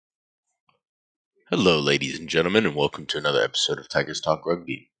Hello, ladies and gentlemen, and welcome to another episode of Tigers Talk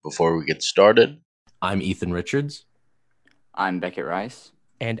Rugby. Before we get started, I'm Ethan Richards. I'm Beckett Rice.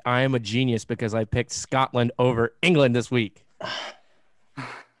 And I am a genius because I picked Scotland over England this week.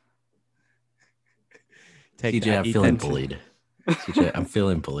 CJ, I'm feeling bullied. CJ, I'm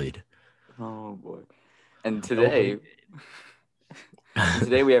feeling bullied. Oh boy! And today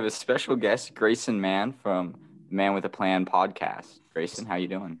we have a special guest, Grayson Mann from Man with a Plan podcast. Grayson, how you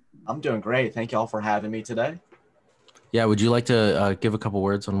doing? I'm doing great. Thank y'all for having me today. Yeah, would you like to give a couple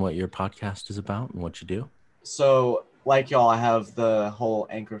words on what your podcast is about and what you do? So, like y'all, I have the whole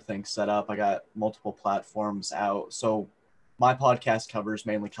Anchor thing set up. I got multiple platforms out. So, my podcast covers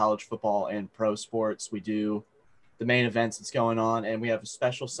mainly college football and pro sports. We do the main events that's going on, and we have a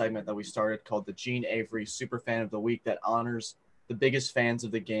special segment that we started called the Gene Avery Super Fan of the Week that honors the biggest fans of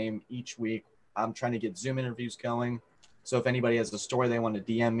the game each week. I'm trying to get Zoom interviews going. So if anybody has a story they want to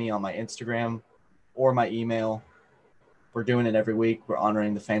DM me on my Instagram or my email, we're doing it every week. We're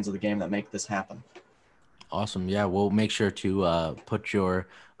honoring the fans of the game that make this happen. Awesome. Yeah, we'll make sure to put your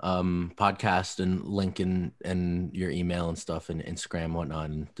podcast and link in your email and stuff and Instagram and whatnot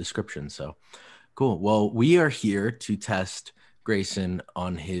in description. So cool. Well, we are here to test Grayson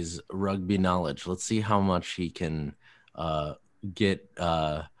on his rugby knowledge. Let's see how much he can get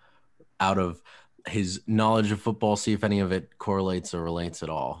out of his knowledge of football, see if any of it correlates or relates at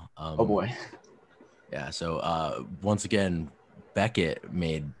all. Oh boy. Yeah. So once again, Beckett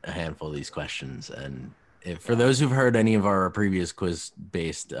made a handful of these questions. And for those who've heard any of our previous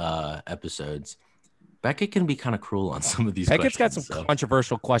quiz-based episodes, Beckett can be kind of cruel on some of these Beckett's questions. got some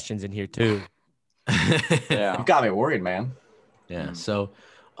controversial questions in here too. Yeah. You got me worried, man. Yeah. So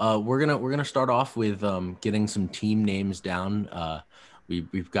we're gonna start off with getting some team names down.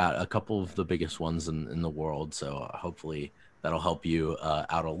 We've got a couple of the biggest ones in the world, so hopefully that'll help you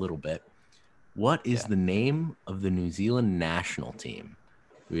out a little bit. What is the name of the New Zealand national team?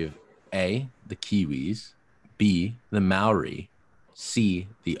 We have A, the Kiwis, B, the Maori, C,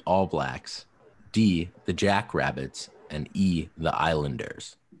 the All Blacks, D, the Jackrabbits, and E, the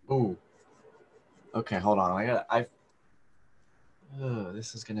Islanders. Ooh. Okay, hold on.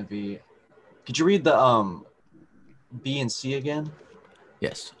 This is gonna be. Could you read the B and C again?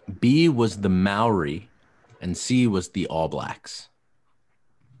 Yes. B was the Maori, and C was the All Blacks.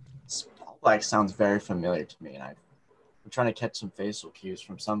 All Black sounds very familiar to me, and I'm trying to catch some facial cues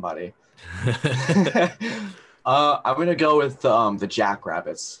from somebody. I'm gonna go with the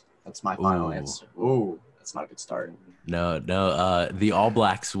Jackrabbits. That's my final answer. Ooh, that's not a good start. No, the All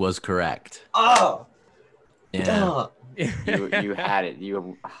Blacks was correct. Oh, Yeah. You had it.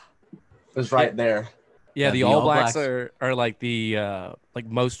 You it was right there. Yeah, the the All All Blacks Blacks are like the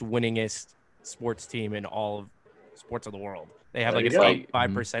most winningest sports team in all of sports of the world. They have There like you a go.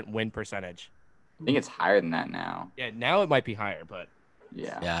 5% win percentage. I think it's higher than that now. Yeah, now it might be higher, but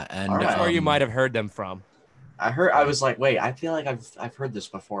Yeah. Yeah, and All right. that's where you might have heard them from. I was like, wait, I feel like I've heard this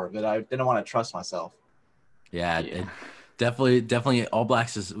before, but I didn't want to trust myself. Yeah, Yeah. definitely All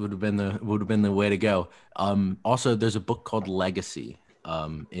Blacks would have been the way to go. Also, there's a book called Legacy,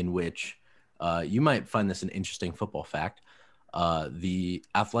 in which you might find this an interesting football fact. The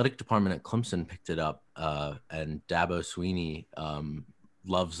athletic department at Clemson picked it up, and Dabo Sweeney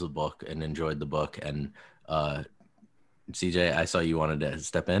loves the book and enjoyed the book. And CJ, I saw you wanted to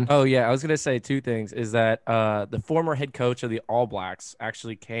step in. Oh, yeah. I was going to say two things is that the former head coach of the All Blacks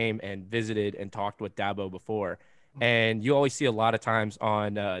actually came and visited and talked with Dabo before. And you always see a lot of times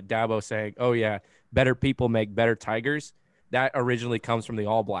on Dabo saying, oh, yeah, better people make better Tigers. That originally comes from the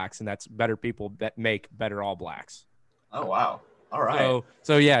All Blacks, and that's better people that make better All Blacks. Oh wow! All right.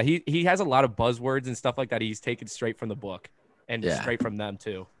 So yeah, he has a lot of buzzwords and stuff like that. He's taken straight from the book and Yeah. straight from them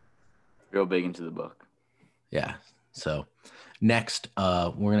too. Real big into the book. Yeah. So next,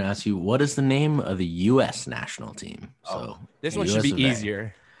 we're gonna ask you, what is the name of the U.S. national team? So This the one should US be of A.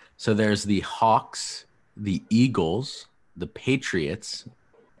 easier. So there's the Hawks, the Eagles, the Patriots,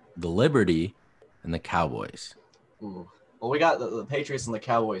 the Liberty, and the Cowboys. Ooh. Well, we got the Patriots and the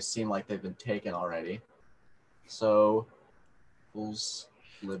Cowboys seem like they've been taken already. So, Bulls,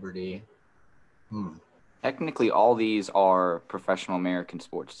 Liberty. Technically, all these are professional American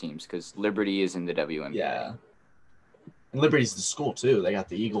sports teams because Liberty is in the WNBA. Yeah. And Liberty's the school too. They got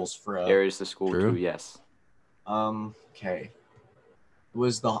the Eagles for There is the school True. too. Yes. Okay. It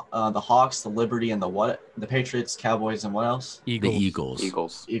was the Hawks, the Liberty, and the what? The Patriots, Cowboys, and what else? Eagles. The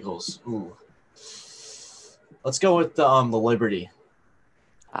Eagles. Eagles. Ooh. Let's go with the Liberty.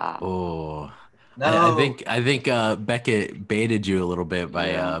 Oh, No. I think Beckett baited you a little bit by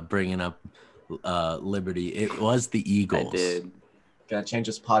Yeah. bringing up Liberty. It was the Eagles. I did. Gonna change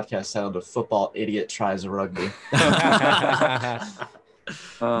this podcast title to "Football Idiot Tries Rugby." I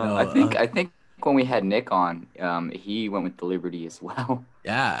think when we had Nick on, he went with the Liberty as well.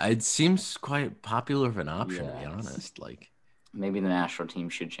 Yeah, it seems quite popular of an option, to be Yes. honest. Like, Maybe the national team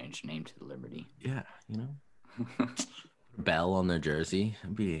should change the name to the Liberty. yeah, you know, Bell on their jersey.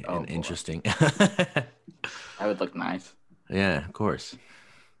 It'd be Oh, an boy. interesting. That would look nice. Yeah, of course.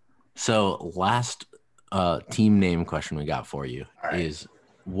 So, last team name question we got for you All right. is,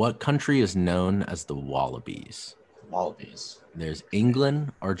 what country is known as the Wallabies? Wallabies. There's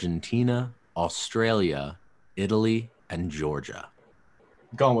England, Argentina, Australia, Italy, and Georgia.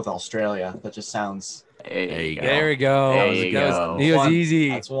 I'm going with Australia. That just sounds. There you go. There we go. There was you good. go. He was One. easy.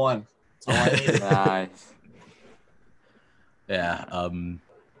 That's one. That's all I needed. Nice. Yeah.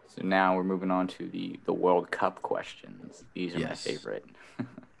 So now we're moving on to the World Cup questions. These are my Yes. favorite.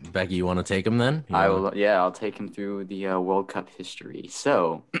 Becky, you want to take them then? You I wanna- will. Yeah, I'll take him through the World Cup history.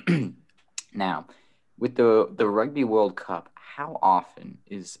 So now, with the Rugby World Cup, how often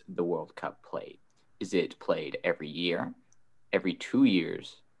is the World Cup played? Is it played every year, every 2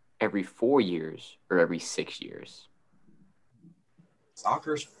 years, every 4 years, or every 6 years?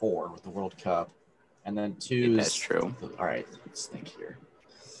 Soccer's 4 with the World Cup, and then 2 Yeah, is. that's true. All right, let's think here.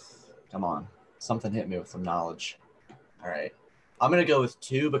 Come on, something hit me with some knowledge. All right, I'm gonna go with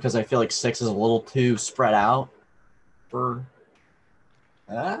 2 because I feel like 6 is a little too spread out. For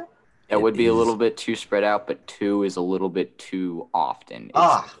That It would be a is- little bit too spread out, but 2 is a little bit too often. It's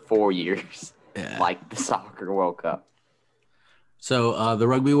Ah. 4 years, Yeah. like the Soccer World Cup. So the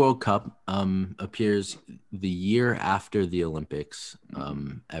Rugby World Cup appears the year after the Olympics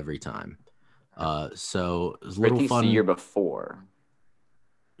every time. So it's a Or I little think it's fun. the year before.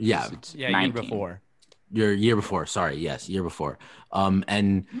 Yeah, It's Yeah, year 19. before. your year before. Sorry, yes, year before.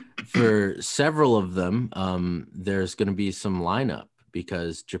 And for several of them, there's going to be some lineup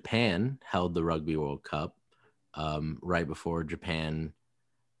because Japan held the Rugby World Cup right before Japan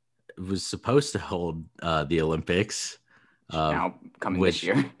was supposed to hold the Olympics. Now coming which this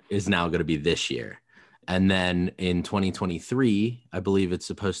year. is now going to be this year. And then in 2023, I believe it's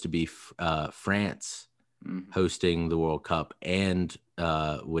supposed to be France Mhm. hosting the World Cup and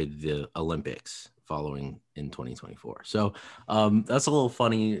with the Olympics following in 2024. So that's a little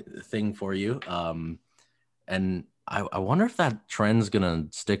funny thing for you. And I wonder if that trend's going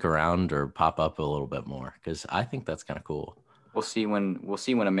to stick around or pop up a little bit more because I think that's kind of cool. We'll see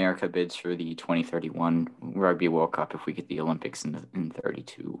when America bids for the 2031 Rugby World Cup if we get the Olympics in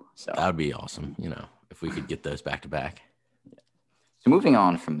 32. So That would be awesome, you know, if we could get those back to back. So moving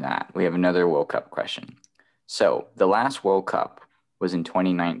on from that, we have another World Cup question. So the last World Cup was in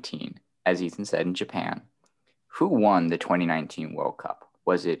 2019, as Ethan said, in Japan. Who won the 2019 World Cup?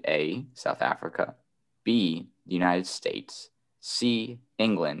 Was it A, South Africa, B, the United States, C,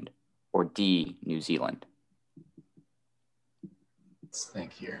 England, or D, New Zealand? Let's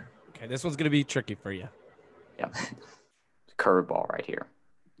think here. Okay, this one's gonna be tricky for you. Yep. Curveball right here.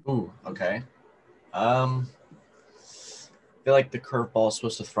 Ooh, okay. I feel like the curveball is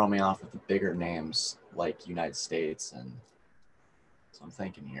supposed to throw me off with the bigger names like United States, and so I'm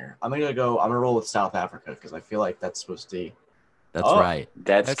thinking here. I'm gonna roll with South Africa because I feel like that's supposed to be. That's Oh. right.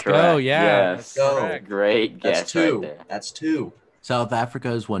 That's Let's correct. go, yeah, Yes. let's go. Correct. Great That's guess 2. right there. That's 2. South Africa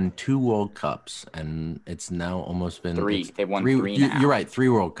has won 2 World Cups, and it's now almost been 3. it's They've won 3 now. You're right, 3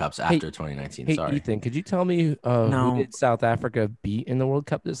 World Cups after 2019. Hey, Sorry, Ethan, could you tell me No. who did South Africa beat in the World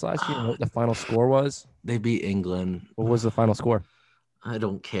Cup this last year and what the final score was? they beat England. What was the final score? I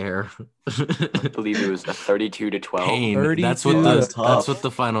don't care. I believe it was a 32-12. Pain. That's 32. what That's the tough. that's what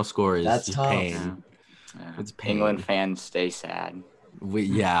the final score is. That's just tough. pain. Yeah. It's pain. England fans stay sad.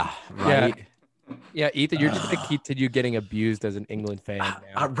 Yeah, right. Yeah, Ethan, you're just gonna continue getting abused as an England fan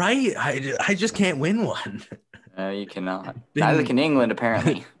now. Right. I just can't win one. You cannot. Been- Neither can England,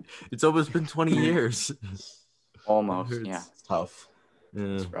 apparently. It's almost been 20 years. Almost, Hurts. yeah. It's tough. Yeah.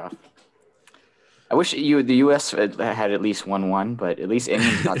 It's rough. I wish the U.S. had at least won one, but at least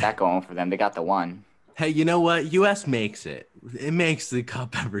England's got that going for them. They got the one. Hey, you know what? U.S. makes it. It makes the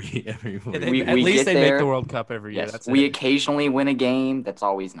cup every Yeah, week. they- at we least get they make there. the World Cup every year. Yes, That's we it. occasionally win a game. That's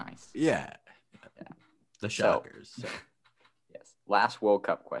always nice. Yeah. The Shockers. Yes. Last World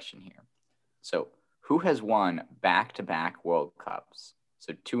Cup question here. So, who has won back-to-back World Cups?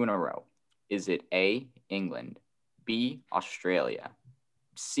 So 2 in a row. Is it A, England, B, Australia,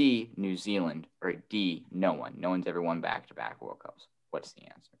 C, New Zealand, or D, no one? No one's ever won back-to-back World Cups. What's the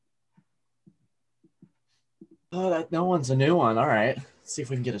answer? Oh, that no one's a new one. All right. Let's see if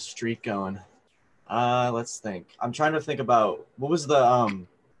we can get a streak going. Let's think. I'm trying to think about what was the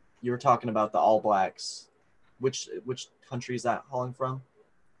you were talking about the All Blacks. Which country is that hauling from?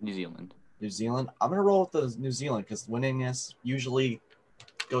 New Zealand. New Zealand. I'm gonna roll with the New Zealand because winningest usually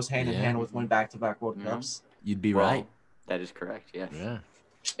goes hand in Yeah. hand with win back-to-back World Yeah. Cups. You'd be Well, right. That is correct, yes. Yeah.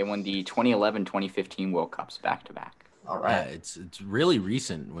 They won the 2011, 2015 World Cups back-to-back. All Yeah, right. it's really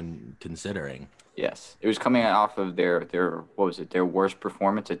recent when considering. Yes. It was coming off of their what was it, their worst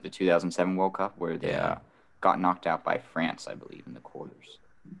performance at the 2007 World Cup where they Yeah. got knocked out by France, I believe, in the quarters.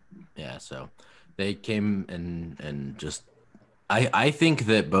 Yeah, so they came and just I think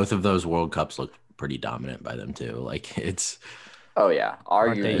that both of those World Cups looked pretty dominant by them too. Like it's Oh, yeah.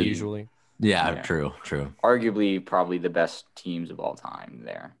 Aren't they Arguably, usually? yeah, Yeah. true. arguably probably the best teams of all time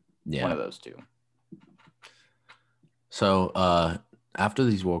there. Yeah. One of those two. So after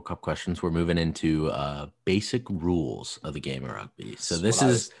these World Cup questions, we're moving into basic rules of the game of rugby. So this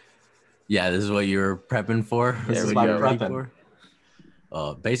is what you're prepping for. This Is is what my you're ready prepping.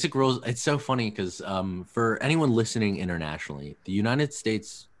 for? Basic rules. It's so funny because for anyone listening internationally, the United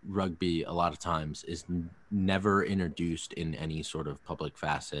States rugby a lot of times is never introduced in any sort of public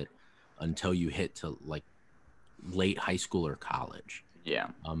facet until you hit to like late high school or college. Yeah.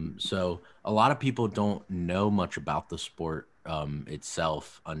 So a lot of people don't know much about the sport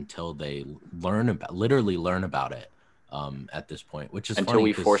itself until they literally learn about it at this point, which is Until funny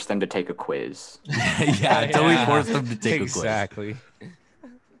we 'cause- force them to take a quiz. yeah, until we force them to take a quiz. Exactly.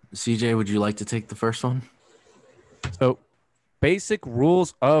 CJ, would you like to take the first one? So, basic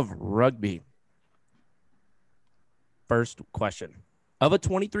rules of rugby. First question. Of a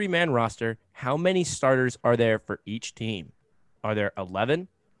 23-man roster, how many starters are there for each team? Are there 11,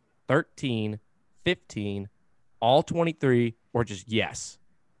 13, 15, all 23, or just yes?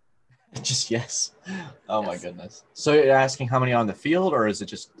 Just yes. Oh my goodness. So you're asking how many on the field, or is it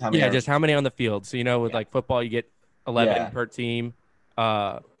just how many? Yeah, just how many on the field. So, with Yeah. like football, you get 11 Yeah. per team.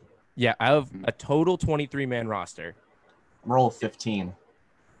 Yeah, I have a total 23-man roster, I'm roll 15.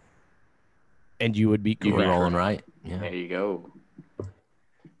 and you would be You'd be correct. rolling right. Yeah. There you go.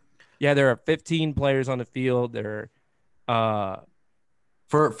 Yeah, there are 15 players on the field. There are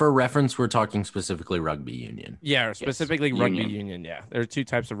For reference, we're talking specifically rugby union. Yeah, specifically rugby union. union. Yeah, there are two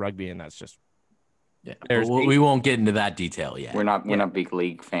types of rugby, and that's just Yeah, but There's we won't get into that detail yet. We're not big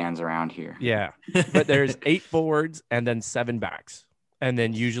league fans around here. yeah. But there's 8 forwards and then 7 backs, and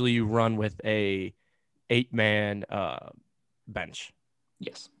then usually you run with a 8-man bench.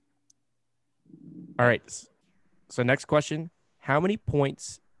 Yes. All right. So next question: how many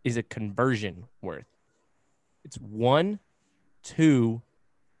points is a conversion worth? It's 1, 2,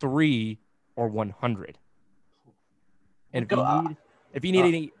 3, or 100. And if you need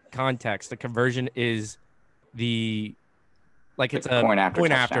any context, the conversion is it's a point after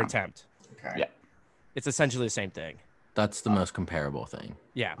touchdown. attempt. Okay. Yeah. It's essentially the same thing. That's the most comparable thing.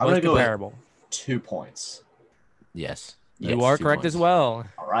 Yeah, I'm most gonna go with- comparable. 2 points. Yes. Yes, You are 2 correct points. as well.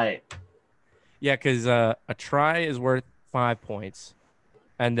 All right. Yeah, because a try is worth 5 points,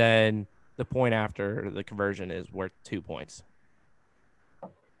 and then the point after the conversion is worth 2 points.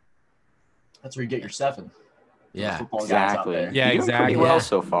 That's where you get your 7. Yeah. Football guys out Exactly. there. Yeah, You're doing exactly. pretty well Yeah.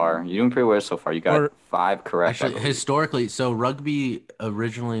 so far. You're doing pretty well so far. You got Or- 5 correct. I Actually, believe. historically, so rugby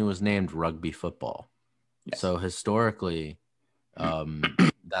originally was named rugby football. Yes. So historically,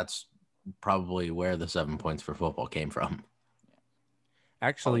 that's probably where the 7 points for football came from.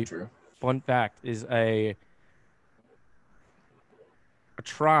 Actually, True. fun fact is a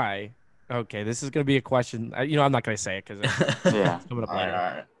try. Okay, this is going to be a question. I'm not going to say it because it's Yeah. coming up All right. later. All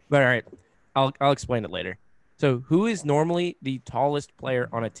right. But all right, I'll explain it later. So, who is normally the tallest player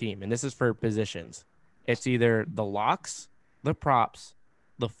on a team? And this is for positions. It's either the locks, the props,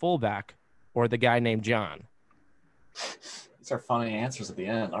 the fullback, or the guy named John. These are funny answers at the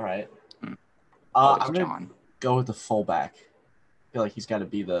end. All right. Always I'm gonna John. go with the fullback. I feel like he's got to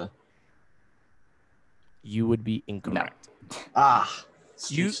be the You would be incorrect.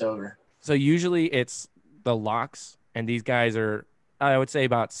 Stu Soder. So usually it's the locks, and these guys are, I would say,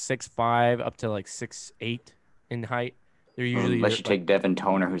 about 6'5" up to like 6'8" in height. They're usually Unless you take Devin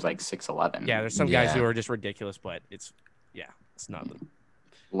Toner, who's like 6'11". Yeah, there's some guys who Yeah. are just ridiculous, but it's not.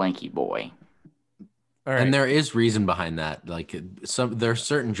 Lanky boy. All right. And there is reason behind that. Like there's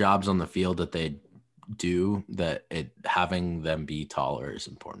certain jobs on the field that they do that having them be taller is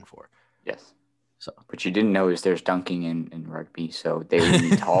important for. Yes. So But you didn't notice there's dunking in rugby, so they would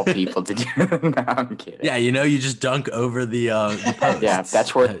need tall people to do it. No, I'm kidding. yeah, you just dunk over the post. Yeah,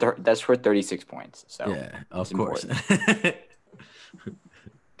 that's worth 36 points. So yeah, of it's course.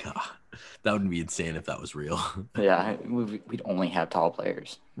 God, that would be insane if that was real. yeah, we'd only have tall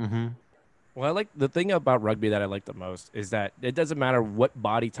players. Mm-hmm. Well, I like the thing about rugby that I like the most is that it doesn't matter what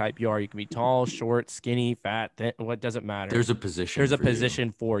body type you are. You can be tall, short, skinny, fat, thin. What doesn't matter? There's a position. There's a for you.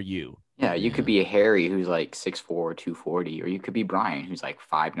 position for you. Yeah, you could Yeah. be a Harry who's like 6'4", 240, or you could be Brian who's like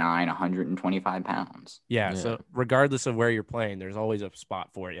 5'9", 125 pounds. Yeah. Yeah. So regardless of where you're playing, there's always a spot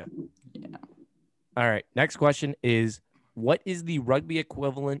for you. Yeah. All right. Next question is, what is the rugby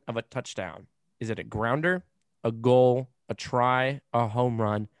equivalent of a touchdown? Is it a grounder, a goal, a try, a home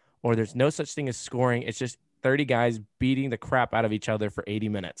run, or there's no such thing as scoring? It's just 30 guys beating the crap out of each other for 80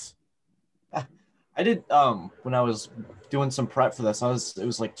 minutes. I did when I was doing some prep for this, it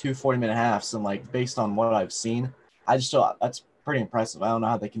was like 2 40-minute halves, and like based on what I've seen, I just thought that's pretty impressive. I don't know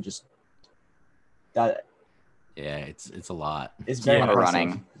how they can just that Yeah, it's a lot. is very Yeah, impressive.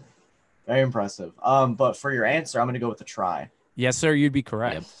 running. Very impressive. But for your answer, I'm gonna go with the try. Yes, sir. You'd be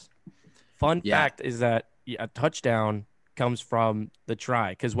correct. Yep. Fun Yeah. fact is that a touchdown comes from the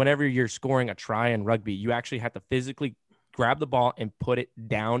try, because whenever you're scoring a try in rugby, you actually have to physically grab the ball and put it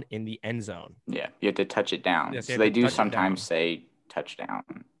down in the end zone. Yeah, you have to touch it down. Yes, you So have they to do touch it sometimes down. say touchdown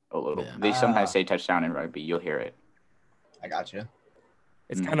a little. Yeah. They sometimes Ah. say touchdown in rugby. You'll hear it. I got you.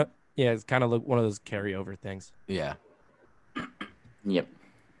 It's Mm. kind of it's kind of like one of those carryover things. Yeah. Yep.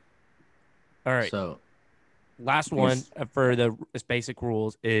 All right. So Last I one guess- for the basic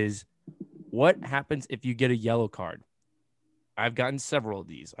rules is, what happens if you get a yellow card? I've gotten several of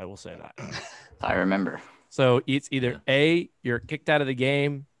these. I will say that. I remember. So it's either A, you're kicked out of the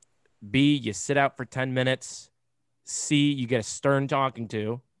game, B, you sit out for 10 minutes, C, you get a stern talking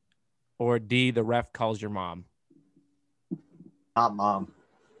to, or D, the ref calls your mom. Not mom.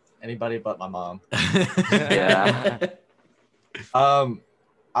 Anybody but my mom. Yeah.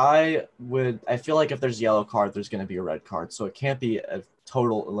 I feel like if there's a yellow card, there's going to be a red card. So it can't be a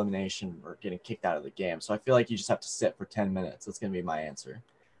total elimination or getting kicked out of the game. So I feel like you just have to sit for 10 minutes. That's going to be my answer.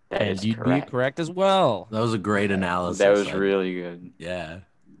 That And is you'd correct. be correct as well. That was a great analysis. That was really good. Yeah.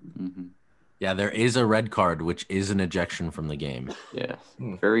 Hmm. Yeah, there is a red card, which is an ejection from the game. Yes.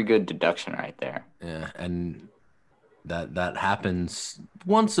 Hmm. Very good deduction right there. Yeah, and that happens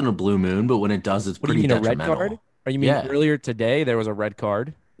once in a blue moon, but when it does, it's What do pretty you mean, a red detrimental. card? Or you mean Yeah. earlier today there was a red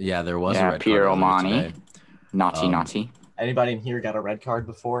card? Yeah, there was a Yeah, red Peter card earlier Omani. today. Naughty, Um, naughty. Anybody in here got a red card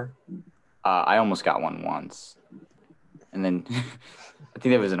before? I almost got one once. And then I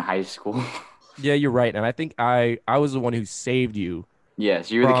think that was in high school. Yeah, you're right. And I think I was the one who saved you.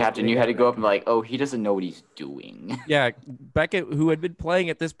 Yes, you were the From captain. You getting had to a go red up and be like, oh, he doesn't know what he's doing. Yeah, Beckett, who had been playing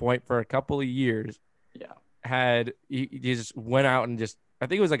at this point for a couple of years, Yeah. he just went out and just, I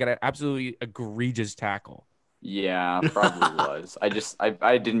think it was like an absolutely egregious tackle. Yeah, probably was.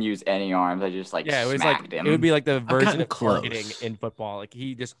 I didn't use any arms. I just Yeah, it was smacked like him. it would be like the version gotten of targeting close. in football. Like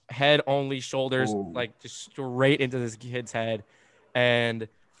he just head only, shoulders, Ooh. like just straight into this kid's head, and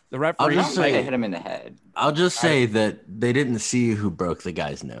the I'll referee. just I say- hit him in the head. I'll just say that they didn't see who broke the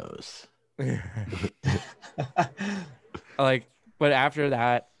guy's nose. Like, but after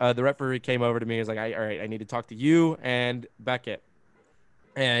that, the referee came over to me and was like, all right, I need to talk to you and Beckett.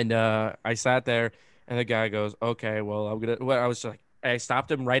 And I sat there, and the guy goes, okay, well, I was just like, I stopped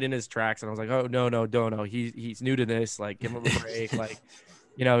him right in his tracks, and I was like, oh, no. He's new to this. Like, give him a break. Like,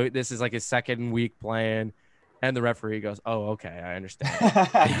 this is like his second week playing. And the referee goes, oh, okay, I understand.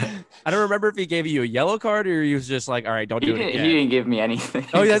 I don't remember if he gave you a yellow card or he was just like, all right, don't do it again. He didn't give me anything.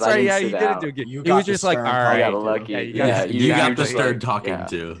 Oh, that's 'cause I right. Yeah, sit he didn't out. do it. You He got was the just like, all stern right. I got card. lucky. Yeah, Yeah, You got the just stern like- talking yeah.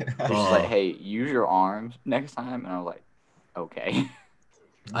 to. He's just Oh. like, hey, use your arms next time. And I was like, okay.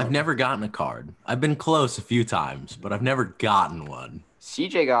 I've never gotten a card. I've been close a few times, but I've never gotten one.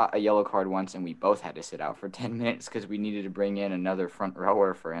 CJ got a yellow card once, and we both had to sit out for 10 minutes because we needed to bring in another front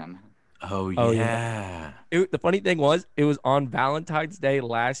rower for him. Oh, Oh, yeah. The funny thing was, it was on Valentine's Day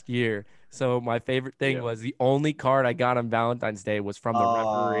last year. So my favorite thing Yeah. was the only card I got on Valentine's Day was from the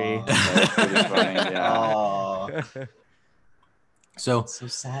referee. That's pretty funny, yeah. Oh, So so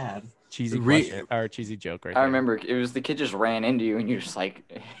sad. Cheesy Re- question or cheesy joke right I there. remember it was the kid just ran into you, and you just like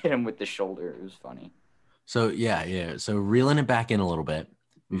hit him with the shoulder. It was funny. yeah. So reeling it back in a little bit,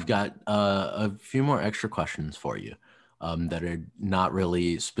 we've got a few more extra questions for you that are not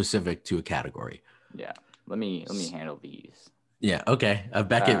really specific to a category. Yeah. Let me handle these. Yeah, okay.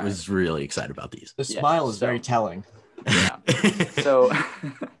 Beckett Alright. was really excited about these. The Yeah, smile is very so- telling. Yeah. So,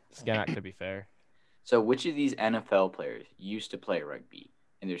 It's not to be fair. so which of these NFL players used to play rugby?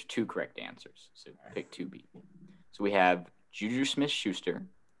 And there's two correct answers. So pick two people. So we have Juju Smith-Schuster,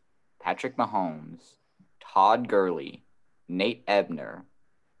 Patrick Mahomes, Todd Gurley, Nate Ebner,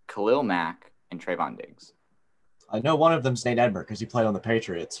 Khalil Mack, and Trayvon Diggs. I know one of them's Nate Edmer because he played on the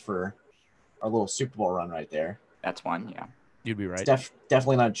Patriots for our little Super Bowl run right there. That's one, yeah. You'd be It's right.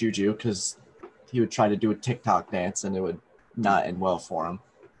 definitely not Juju because he would try to do a TikTok dance and it would not end well for him.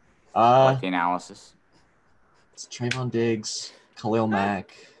 I like the analysis. It's Trayvon Diggs, Khalil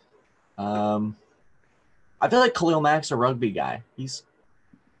Mack. I feel like Khalil Mack's a rugby guy. He's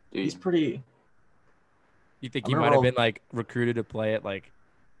pretty. You think I'm he gonna might have roll- been like recruited to play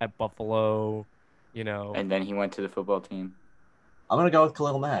at Buffalo, And then he went to the football team. I'm gonna go with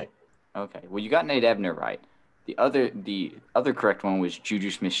Khalil Mack. Okay. Well, you got Nate Ebner right. The other correct one was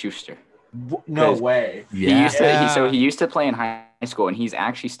Juju Smith-Schuster. No Because way. Yeah. He used to play in high school, and he's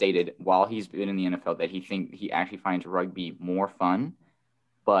actually stated while he's been in the NFL that he actually finds rugby more fun.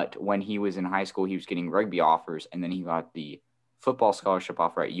 But when he was in high school, he was getting rugby offers, and then he got the football scholarship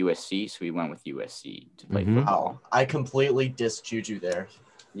offer at USC, so he went with USC to play Mhm. football. Wow, I completely dissed Juju there.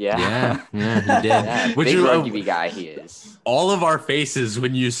 Yeah. Yeah, he did. Yeah, Which big is rugby guy he is. all of our faces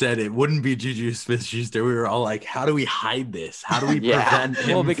when you said it wouldn't be Juju Smith-Schuster. We were all like, "How do we hide this? How do we Yeah. prevent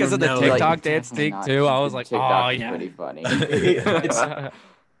him?" Well, because from of the knowing? TikTok dance definitely thing not. too. I was The like, TikTok oh is yeah. pretty funny.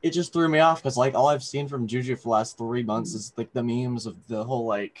 It just threw me off because like all I've seen from Juju for the last 3 months is like the memes of the whole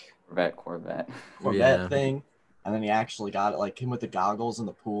like Corvette. Corvette Yeah. thing, and then he actually got it like him with the goggles in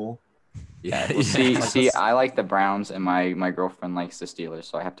the pool. Yeah, Well, see, Like this- I like the Browns, and my girlfriend likes the Steelers,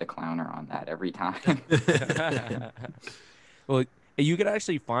 so I have to clown her on that every time. Well, you could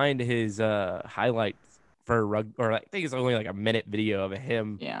actually find his highlights for rugby, or I think it's only like a minute video of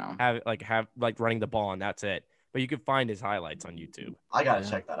him Yeah. have running the ball, and that's it. But you can find his highlights on YouTube. I gotta Yeah.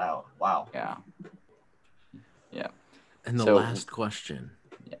 check that out. Wow. Yeah. And the So- last question.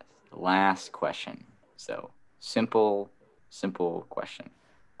 Yes. The last question. So simple question.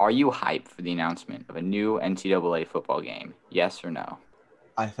 Are you hyped for the announcement of a new NCAA football game? Yes or no?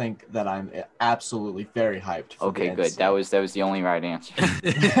 I think that I'm absolutely very hyped. For Okay, the good. NCAA. That was the only right answer.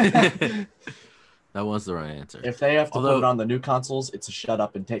 That was the right answer. If they have to put Although- it on the new consoles, it's a shut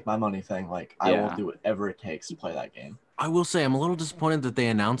up and take my money thing. Like I will Yeah. do whatever it takes to play that game. I will say I'm a little disappointed that they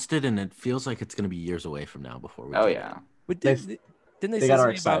announced it, and it feels like it's going to be years away from now before we. Oh get yeah. But They've- didn't they they say got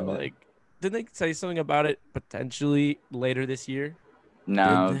our something about excitement. didn't they say something about it potentially later this year?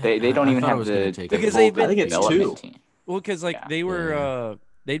 No, Did they? they don't I even thought it have was gonna the take Because full they've been- I think it's development 2. team. Well, because Yeah. they were Yeah.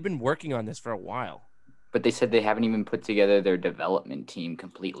 they'd been working on this for a while. But they said they haven't even put together their development team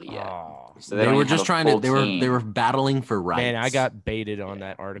completely yet. Oh, So They don't were even have just a trying to. full They were team. battling for rights. man, I got baited on Yeah,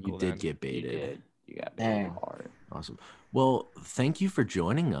 that article. You did then. get You baited. did. You got Dang. baited hard. Awesome. Well, thank you for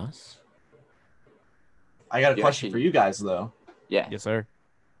joining us. I got a You question actually- for you guys though. Yeah. Yes, sir.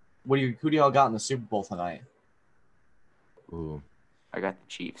 Who do y'all got in the Super Bowl tonight? Ooh. I got the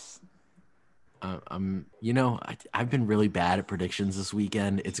Chiefs. I've been really bad at predictions this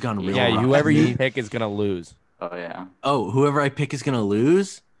weekend. It's gone real Yeah, rough whoever for you me. pick is gonna lose. Oh yeah. Oh, whoever I pick is gonna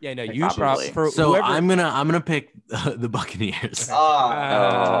lose. Yeah, no, Like, you probably. for So whoever. I'm gonna pick the Buccaneers.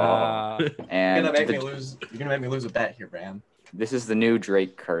 Ah. And You're gonna make the- me lose. You're gonna make me lose a bet here, Bram. this is the new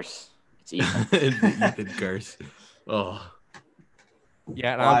Drake curse. It's even. The Ethan curse. Oh,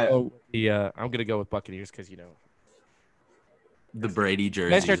 Yeah, and Why- I'm gonna go with Buccaneers because the Brady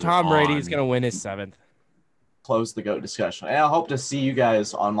jersey. Mr. Tom Brady is gonna win his 7th. Close the GOAT discussion. And I hope to see you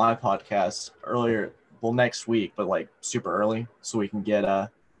guys on my podcast next week, but like super early, so we can get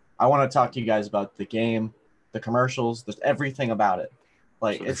I want to talk to you guys about the game, the commercials, everything about it.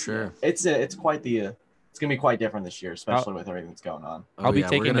 Like For it's sure. it's quite it's gonna be quite different this year, especially with everything that's going on. Oh, I'll be yeah,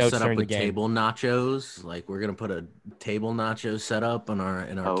 taking we're gonna notes set up during the a game. table nachos. Like we're gonna put a table nacho set up in our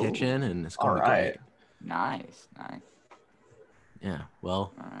Oh. kitchen, and it's All gonna be right. great. Nice. Yeah.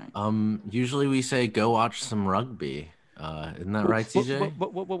 Well, All right. usually we say go watch some rugby. Isn't that right, CJ?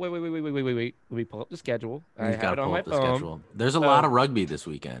 Wait. Let me pull up the schedule. I You've have got it to on pull my up the phone. schedule. There's a So- lot of rugby this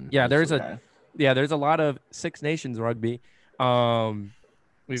weekend. Yeah, there's Okay. there's a lot of Six Nations rugby.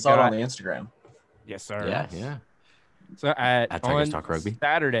 We've Saw it got on the Instagram. yes, sir. Yes. Yeah. So At Tigers on Talk Rugby.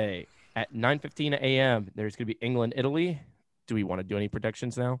 Saturday at 9:15 a.m. there's gonna be England Italy. Do we want to do any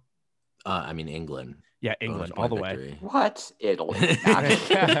predictions now? I mean England. Yeah, Bonus England point all the way. victory. What? Italy. Nah,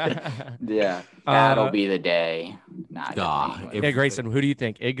 yeah. That'll be the day. Nah, Ah, definitely if- Yeah, Grayson, who do you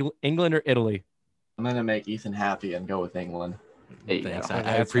think? England or Italy? I'm gonna make Ethan happy and go with England. There you Thanks. go. I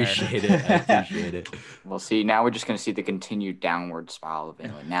That's fair. appreciate it. I appreciate it. We'll see. Now we're just going to see the continued downward spiral of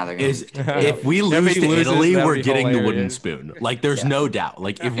England. Now they're going Is to. if we If lose he to loses, Italy, that'll we're be getting the wooden hilarious. spoon. Like there's Yeah. no doubt.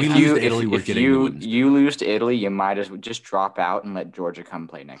 Like if we If lose you, to Italy, we're if getting the you, wooden spoon. you lose to Italy, you might as well just drop out and let Georgia come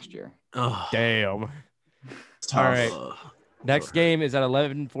play next year. Ugh. Damn. It's tough. All right. Ugh. Next game is at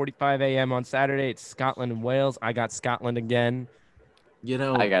 11:45 a.m. on Saturday. It's Scotland and Wales. I got Scotland again. You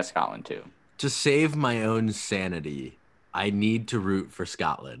know, I got Scotland too. to save my own sanity, I need to root for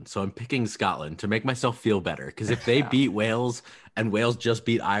Scotland. So I'm picking Scotland to make myself feel better. Because if they beat Wales and Wales just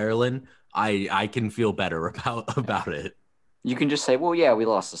beat Ireland, I can feel better about it. You can just say, well, yeah, we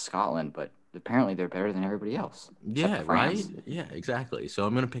lost to Scotland, but apparently they're better than everybody else. except Yeah, for right? France. Yeah, exactly. So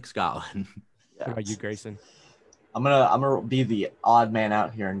I'm gonna pick Scotland. What about you, Grayson? I'm gonna be the odd man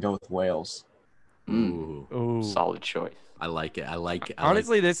out here and go with Wales. Ooh, Ooh. Solid choice. I like it. I like it.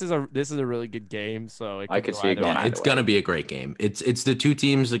 Honestly, this is a really good game. So I could see it going Yeah, either it's way. gonna be a great game. It's the two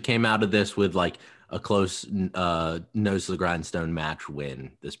teams that came out of this with like a close nose to the grindstone match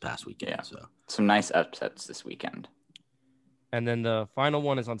win this past weekend. Yeah. So Some nice upsets this weekend. And then the final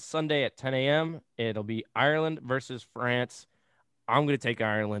one is on Sunday at 10 a.m. It'll be Ireland versus France. I'm going to take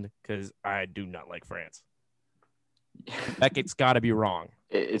Ireland because I do not like France. Beckett's got to be wrong.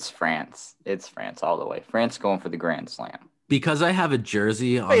 It's France. It's France all the way. France going for the Grand Slam. because I have a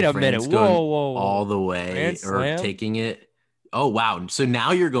jersey on Wait a France minute. going Whoa. all the way Grand or Slam? taking it. Oh wow! So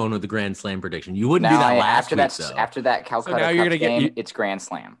now you're going with the Grand Slam prediction. You wouldn't Now, do that last after week that, though. after that Calcutta now you're Cup gonna get- game, you- it's Grand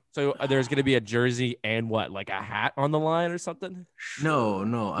Slam. So there's going to be a jersey and what, like a hat on the line or something? No,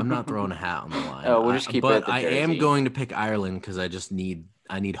 I'm not throwing a hat on the line. Oh, we'll just keep it but at the I am jersey. going to pick Ireland because I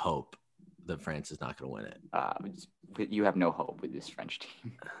need hope that France is not going to win it. You have no hope with this French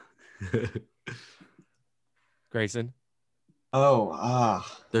team. Grayson?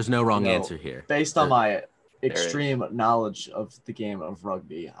 There's no wrong No. answer here. Based on my is. extreme knowledge of the game of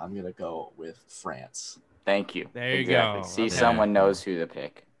rugby, I'm gonna go with France. Thank you. There you Exactly. go. See, Okay. someone knows who to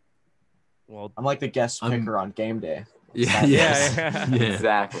pick. Well, I'm like the guest I'm- picker on game day. Yeah, Yeah, yes. yeah. Yeah.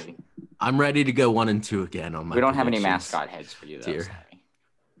 Exactly. I'm ready to go 1-2 again on my. We don't have any predictions. mascot heads for you, though. Tier. Sorry.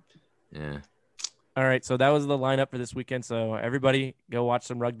 Yeah. all right. So that was the lineup for this weekend. So everybody go watch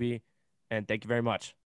some rugby and thank you very much.